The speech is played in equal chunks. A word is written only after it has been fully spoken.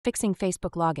Fixing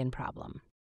Facebook login problem.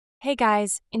 Hey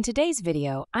guys, in today's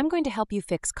video, I'm going to help you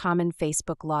fix common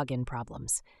Facebook login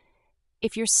problems.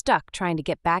 If you're stuck trying to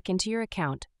get back into your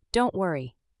account, don't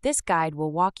worry. This guide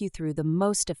will walk you through the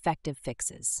most effective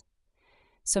fixes.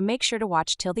 So make sure to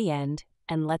watch till the end,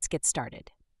 and let's get started.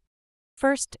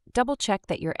 First, double-check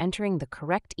that you're entering the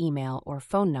correct email or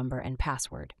phone number and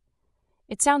password.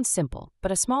 It sounds simple,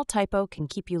 but a small typo can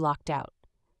keep you locked out.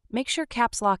 Make sure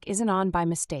Caps Lock isn't on by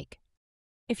mistake.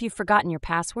 If you've forgotten your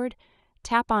password,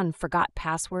 tap on Forgot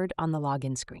Password on the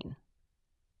login screen.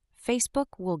 Facebook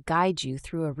will guide you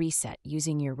through a reset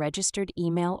using your registered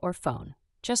email or phone.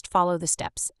 Just follow the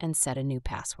steps and set a new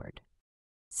password.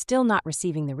 Still not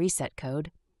receiving the reset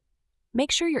code?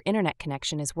 Make sure your internet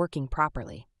connection is working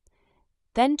properly.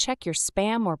 Then check your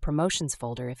spam or promotions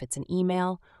folder if it's an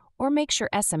email, or make sure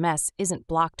SMS isn't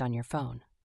blocked on your phone.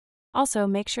 Also,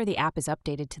 make sure the app is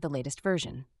updated to the latest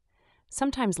version.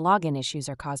 Sometimes login issues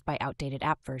are caused by outdated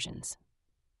app versions.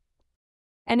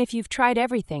 And if you've tried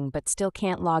everything but still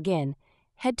can't log in,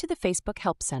 head to the Facebook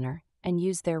Help Center and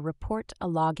use their Report a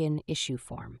Login issue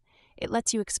form. It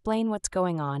lets you explain what's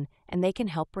going on, and they can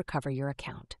help recover your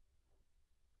account.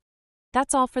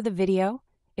 That's all for the video.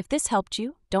 If this helped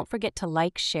you, don't forget to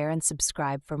like, share, and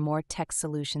subscribe for more tech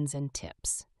solutions and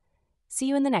tips. See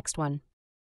you in the next one.